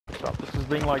up. This has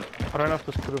been like, I don't know if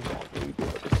this could have gone really good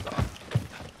at the start.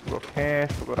 We've got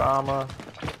cash, we've got armor.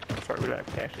 Sorry, we don't have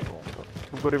cash anymore, but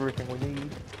we've got everything we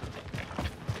need.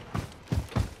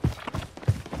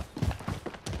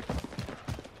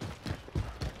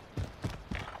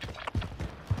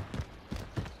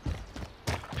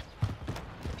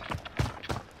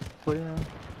 Clear.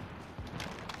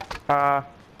 Oh,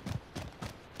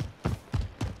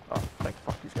 thank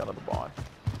fuck he's going to the buy.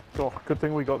 Oh, good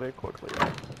thing we got there quickly.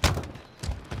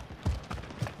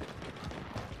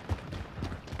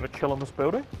 Gonna chill in this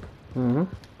building? Mm-hmm.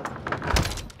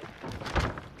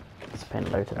 It's been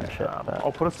loaded and shit, but...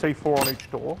 I'll put a C4 on each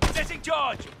door. Setting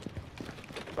charge!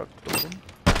 Both buildings.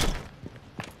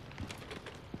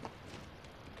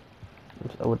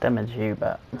 It will damage you,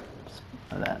 but...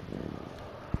 Like that.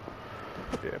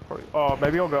 Yeah, probably. Oh,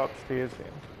 maybe I'll go upstairs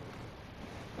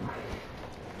then.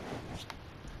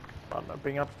 I don't know,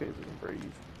 being upstairs isn't very easy.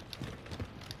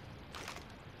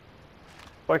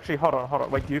 Well, actually, hold on.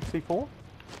 Wait, do you have C4?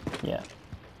 Yeah.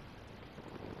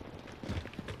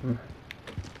 Do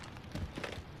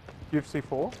you have C4?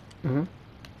 Mm-hmm.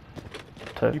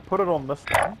 Two. You put it on this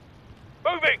one.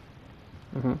 Moving!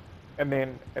 Mm-hmm. And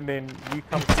then you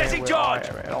come stand Setting where charge! I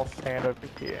am, and I'll stand over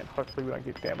here, and hopefully we don't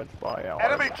get damaged by our...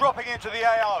 Enemy dropping into the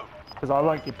AO. Because I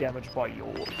won't get damaged by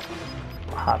yours.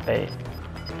 Heartbeat.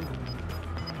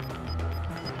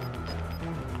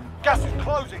 Gas is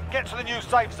closing. Get to the new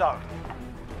safe zone.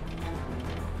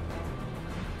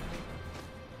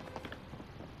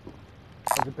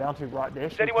 There's a bounty right there.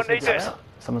 Does anyone need this?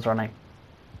 Someone's running.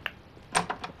 I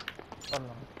don't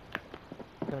know.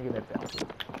 I'm gonna get that bounty.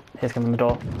 Here's coming the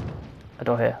door. A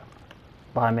door here.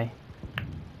 Behind me.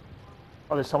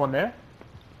 Oh, there's someone there?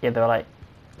 Yeah, they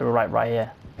were right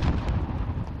here.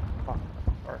 Fuck.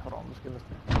 Alright, hold on, let's get this.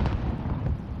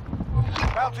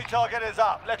 Bounty target is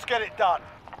up. Let's get it done.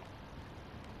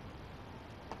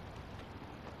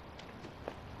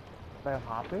 They on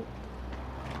heartbeat?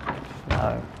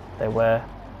 No, they were.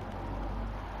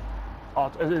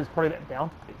 Oh, it's probably that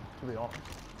bounty, to be honest.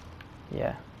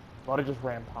 Yeah. Might have just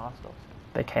ran past us.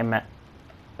 They came at...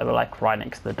 They were like right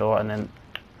next to the door and then...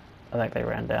 I think they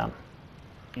ran down.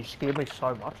 You scared me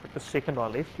so much. Like the second I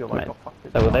left, you're like, Mate, oh fuck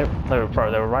this. They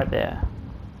were right there.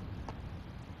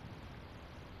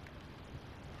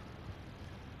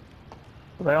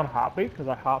 Were they on heartbeat? Because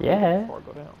I heartbeat Yeah. before I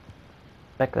got out.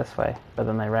 Back this way, but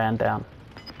then they ran down.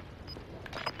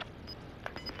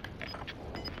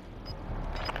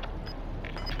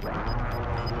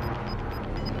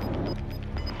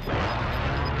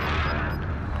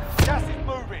 Gas is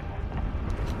moving.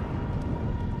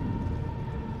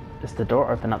 Is the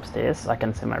door open upstairs? I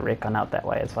can see my recon out that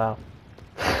way as well.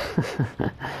 Is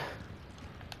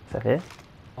that here?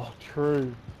 Oh,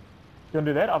 true. You wanna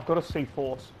do that? I've got a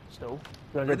C4 still. You wanna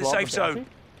We're in the blow up safe bounty? zone.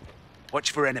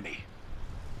 Watch for enemy.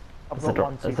 I've Is the got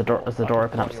one C4. is the door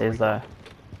open upstairs though?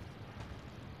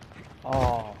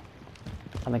 Oh,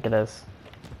 I think it is.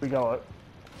 we go it.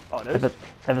 Oh, it If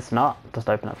is? it's not, just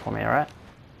open it for me, alright?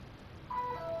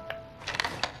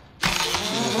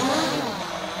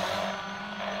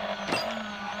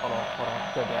 Hold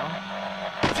on. Go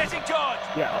down. Setting charge!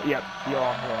 Yeah, yep. You're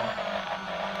on.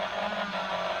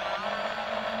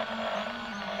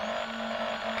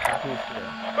 Here's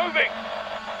the... Moving!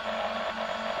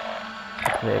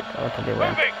 I'll tell you where.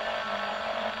 Moving!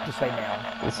 Just say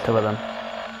now. There's two of them.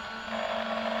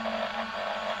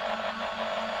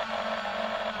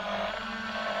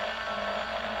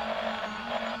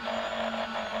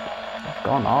 They've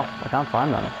gone off. I can't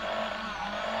find them.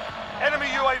 Enemy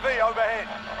UAV overhead.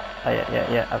 Oh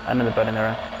yeah. I know the building they're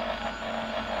in.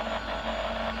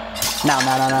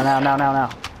 Now.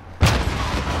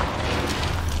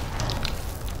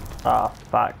 Oh,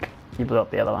 fuck. You blew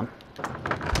up the other one.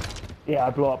 Yeah,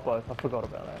 I blew up both. I forgot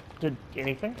about that. Did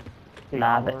anything? Did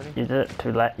Nah, armor or anything? you did it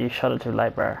too late. You shot it too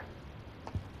late, bro.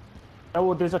 Oh,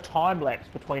 well, there's a time lapse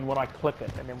between when I click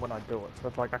it and then when I do it. So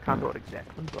it's like, I can't do it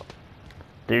exactly, but...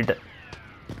 Dude,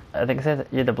 I think it says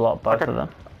you had to blow up both Okay. of them.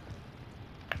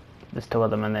 There's two of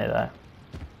them in there, though.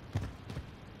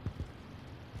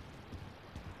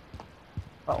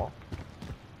 Oh, well.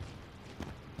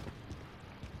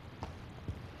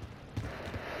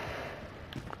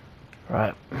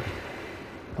 Right.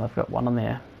 Well, I've got one on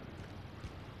there.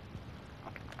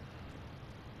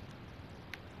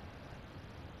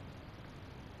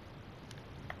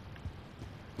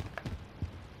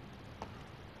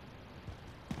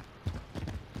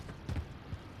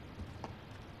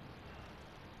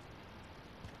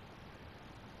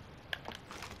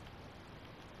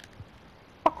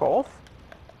 Fuck off.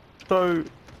 So...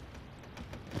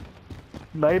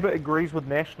 Labour agrees with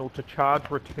National to charge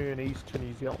returnees to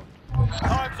New Zealand.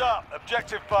 Time's up.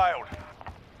 Objective failed.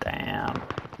 Damn.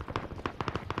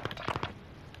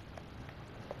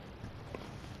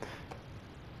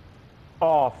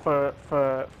 Oh, for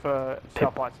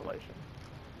self-isolation.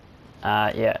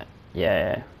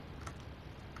 Yeah.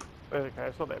 Okay,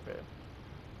 it's not that bad.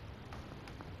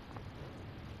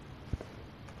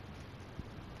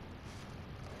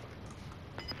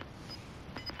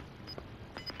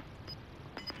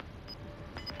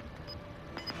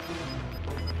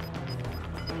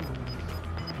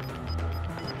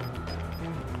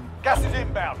 Gas is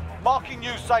inbound. Marking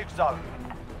new safe zone.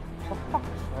 For fuck's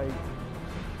sake.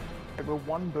 Okay, we're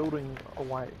one building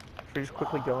away. Should we just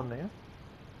quickly go in there?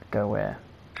 Go where?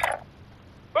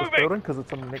 This building, because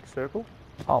it's in the next circle.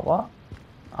 Oh, what?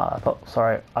 I thought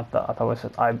it was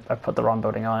I put the wrong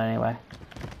building on anyway.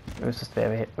 It was supposed to be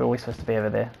over here. We're always supposed to be over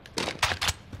there.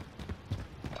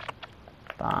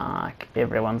 Fuck.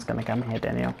 Everyone's gonna come here,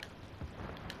 Daniel.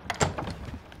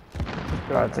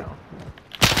 Go Right, now.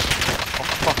 Oh,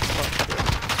 fuck.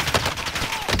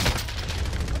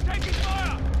 Taking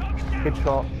fire! Target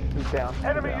down! Headshot. He's down. He's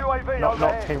Enemy down. UAV Not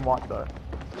overhead. team white though.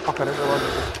 Fuck, I didn't realise it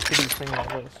was a shitty thing like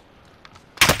this.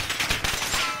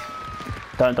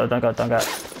 Don't go.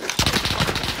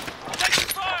 Taking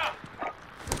fire!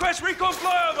 Request recon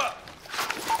flyover!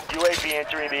 UAV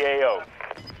entering the AO.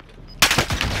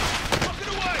 Lock it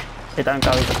away! Hey, don't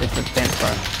go. It's a fence, bro.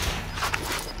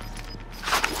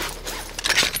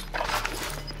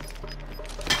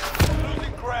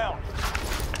 Losing ground.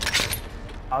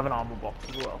 I have an armor box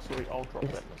as well, so I'll drop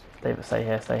that. David, stay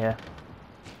here.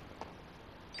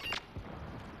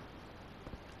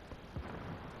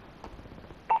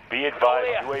 Be advised,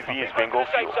 Clear. UAV is bingo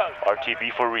Safe fuel. zone.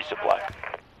 RTB for resupply.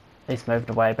 He's moved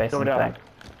away, Go basically. down.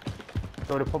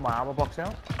 Do I put my armor box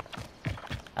out?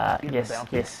 in the Yes,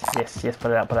 bounty. yes.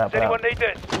 Put it out. Does anyone need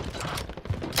this?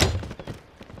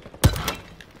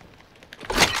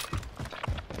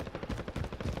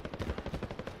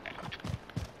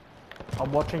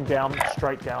 I'm watching down,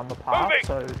 straight down the path,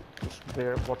 Moving. so just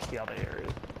there, watch the other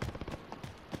areas.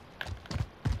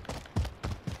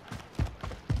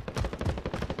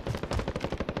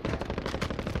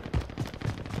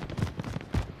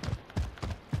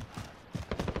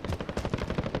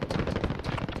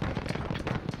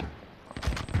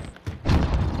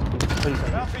 Please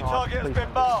don't get Bounty sniped, target has please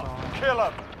been don't get marked. sniped. Kill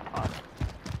him.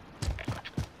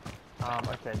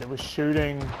 Okay, there was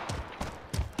shooting.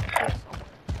 Yes.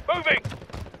 Moving!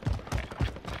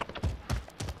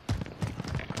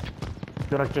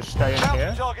 Gonna just stay in Bounty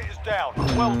here, target is down.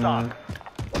 Well done.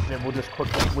 and then we'll just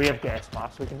quickly. We have gas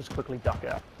masks, so we can just quickly duck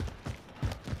out.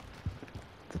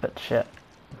 It's a bit shit.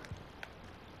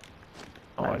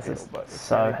 Oh, Man, I this feel, is but it's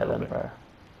so really hidden, building. bro.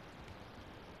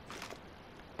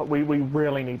 But we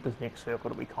really need this next circle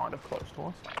to be kind of close to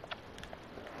us.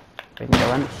 We can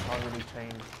go in. So many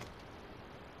teams.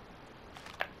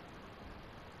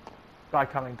 Guy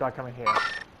coming here.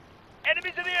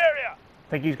 Enemies in the area! I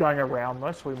think he's going around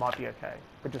this, so we might be okay.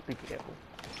 But just be careful.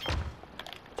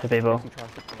 2 people. He tries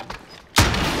to come.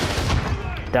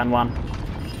 Down 1.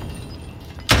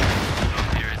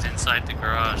 Here is inside the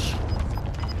garage.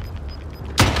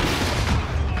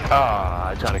 Ah,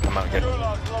 I tried to come out and get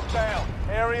Gulag's locked down.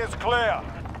 Area's clear.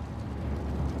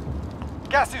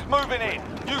 Gas is moving in.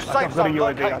 New safe I've got a zone UAV,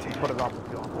 I located. can put it up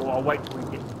if you want. Or I'll wait till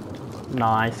we get...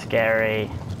 Nice,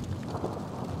 Gary.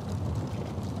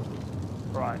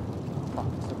 Right. Fuck,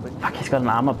 it's a big... Fuck, he's got an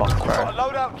armor box, Got a bro.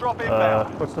 loadout drop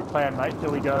inbound. What's the plan, mate? Do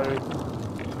we go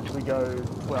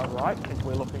to our right, if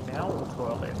we're looking now, or to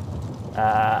our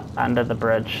left? Under the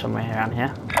bridge, somewhere around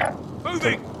here.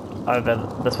 Moving! Over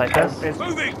this way first.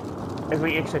 Moving! As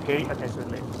we exit here, okay, so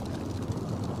left.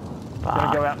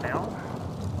 Gonna go Fuck. out now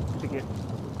to get...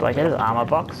 Do I get his armor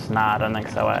box? Nah, I don't think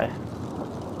so, eh?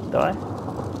 Do I?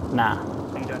 Nah.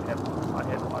 You don't have one. I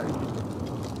have one.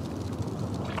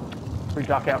 We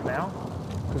duck out now?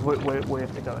 Because we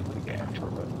have to go into the gas for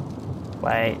a bit.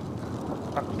 Wait.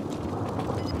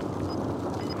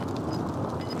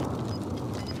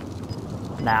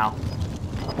 Now.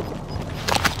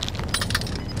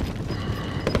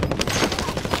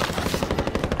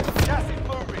 Gas is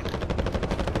moving.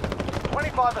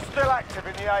 25 are still active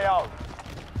in the AO.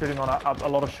 Shooting on a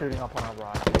lot of shooting up on our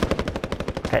right.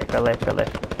 Okay, go left.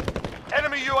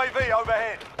 Enemy UAV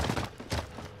overhead.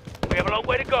 We have a long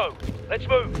way to go. Let's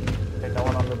move. Okay, no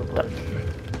one under the bridge.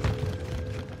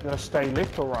 You gonna stay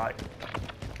left or right?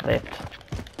 Left.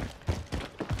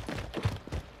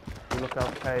 We look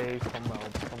okay from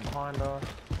behind us.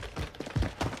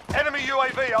 Enemy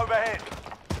UAV overhead.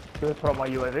 Should I put up my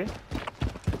UAV?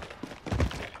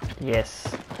 Yes.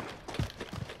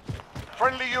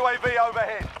 Friendly UAV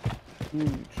overhead.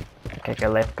 Huge. Okay, go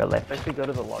left, go left. Basically go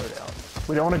to the loadout.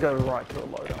 We don't want to go right to the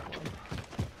loadout.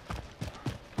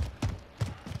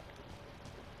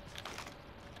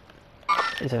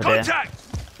 He's over there.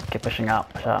 Contact! Keep pushing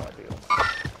up, push up. Ideal.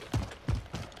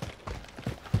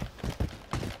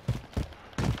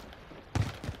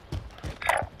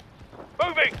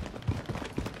 Moving!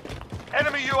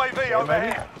 Enemy UAV maybe?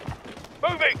 overhead.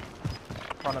 Moving!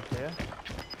 Front of here.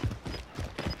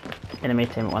 Enemy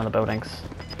team at one of the buildings.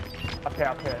 Up here,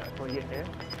 up here. Can we get here?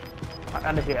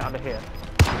 Under here, under here.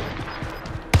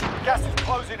 Gas is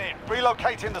closing in.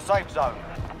 Relocating the safe zone.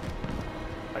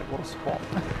 Wait, what a spot.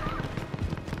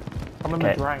 I'm in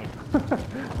Okay. the drain.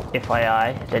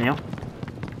 FYI, Daniel,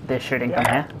 they're shooting from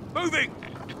Yeah. here Moving!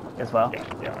 as well. Yeah,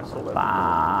 yeah, I saw that.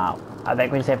 Wow. I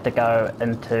think we just have to go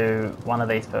into one of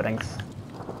these buildings.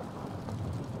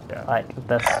 Yeah. Like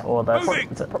this or this. Moving!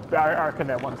 Is it- I reckon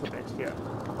that one's the best, yeah.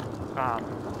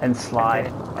 And slide,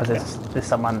 Okay. because there's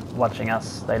someone watching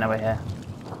us. They know we're here.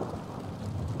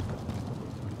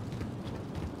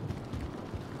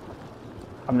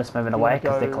 I'm just moving away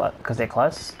because go- they're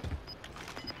close.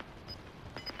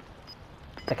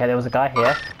 Okay, there was a guy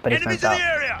here, but he's Enemies moved in the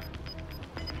up. area!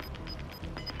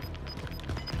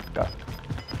 Go.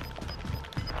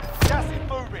 Gas is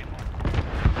moving.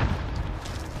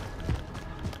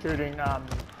 Shooting,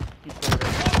 utility.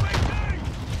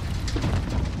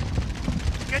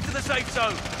 Get to the safe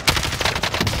zone!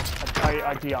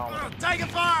 I de-armed. Taking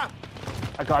fire!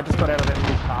 A guy just got out of that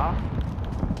little car.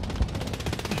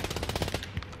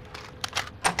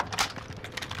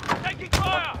 Taking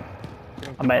fire!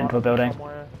 Getting I made it into a building.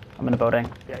 somewhere. I'm in a building.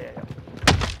 Yeah, yeah, yeah.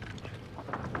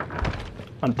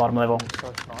 On bottom level.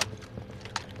 So smart.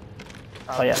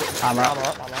 Oh yeah, armor up. Armor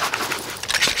up, armor up.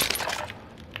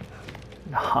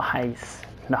 Nice.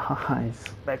 Nice.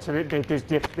 Mate, so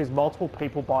there's multiple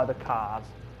people by the cars.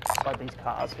 By these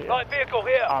cars here. Light vehicle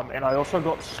here! And I also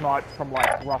got sniped from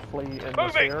like roughly in this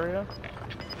Moving. area.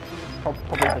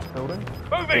 Probably this building.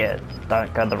 Moving! Yeah,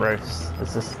 don't go to the roofs.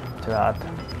 It's just too hard.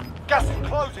 Gas is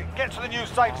closing. Get to the new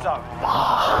safe zone.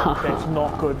 That's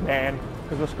not good, man.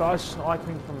 Because this guy's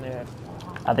sniping from there.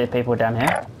 Are there people down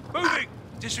here? Moving!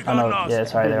 Oh Disregard no, last. yeah,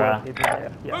 sorry, there are. Yeah,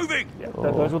 yeah. Moving! Yeah,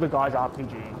 those were the guys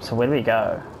RPGing. So where do we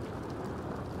go?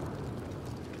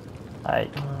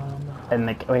 Like,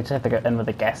 we just have to go in with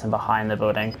the gas and behind the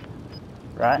building,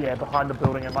 right? Yeah, behind the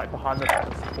building and like behind the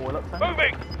toilet thing.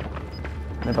 Moving!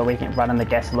 But we can run in the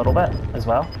gas a little bit as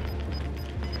well.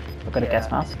 We've got a gas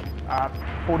Yeah. mask.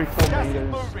 44 Gas is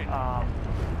meters. moving.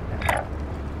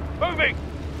 Moving!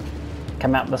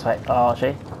 Come out this way. Oh,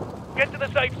 she. Get to the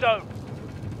safe zone!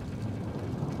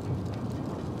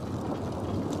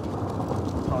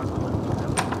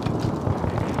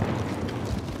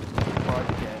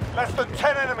 Less than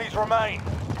 10 enemies remain.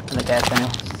 In the gas, Daniel.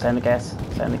 Stay in the gas.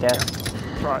 Stay in the gas.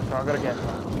 Right, so I gotta get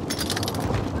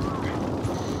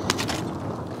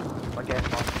my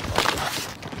gas mask.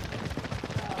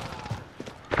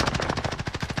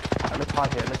 Right, let's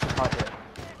hide here, let's just hide here.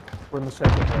 We're in the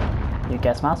circle here. New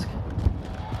gas mask.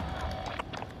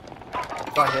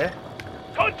 Right here,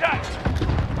 Contact!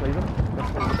 leave him.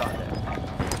 Let's leave the guy there.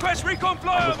 Request recon Just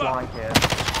flyover! lying here.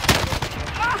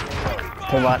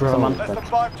 To right, someone. Less than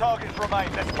 5 targets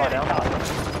remain. Let's Lie get it down. done.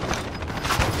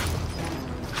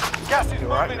 Gas is You're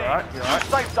right, moving you're right, in. you're New right.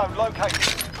 safe zone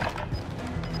located.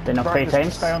 Daniel, Right, three just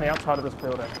teams. stay on the outside of this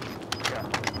building. Yeah.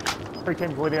 3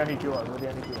 teams, we're the only duo,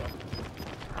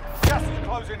 Gas is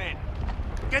closing in.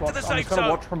 Get to Watch, the I'm safe just gonna zone!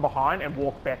 watch from behind and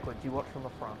walk backwards. You watch from the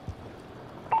front.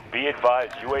 Be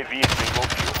advised, UAV is bingo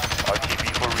fuel.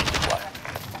 RTB for resupply.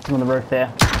 Some on the roof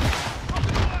there.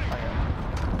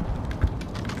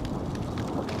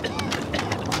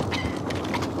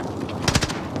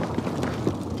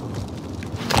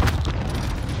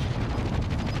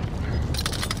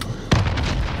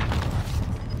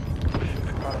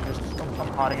 Right, I'm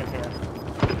hiding it here.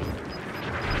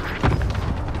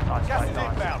 Nice, Gas nice, is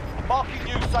nice. inbound. Marking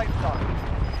new safe zone.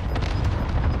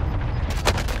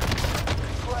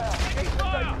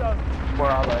 Fire!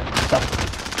 Where are they? Stuff.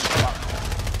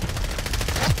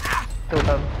 Killed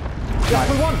him.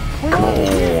 Yeah, we won! We won!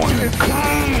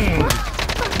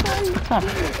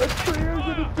 That's 3 years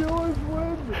of the duos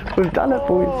win! We've done it,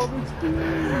 boys. Oh,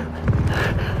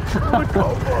 that's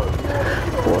good.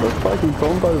 What a fucking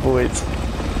combo, boys.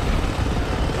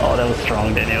 Oh, that was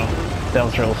strong, Daniel. That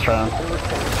was real strong.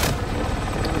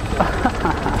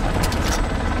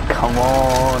 Come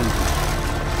on.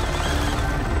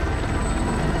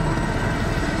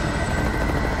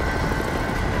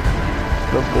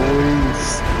 The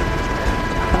boys.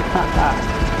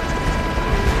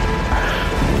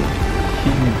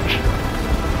 Huge.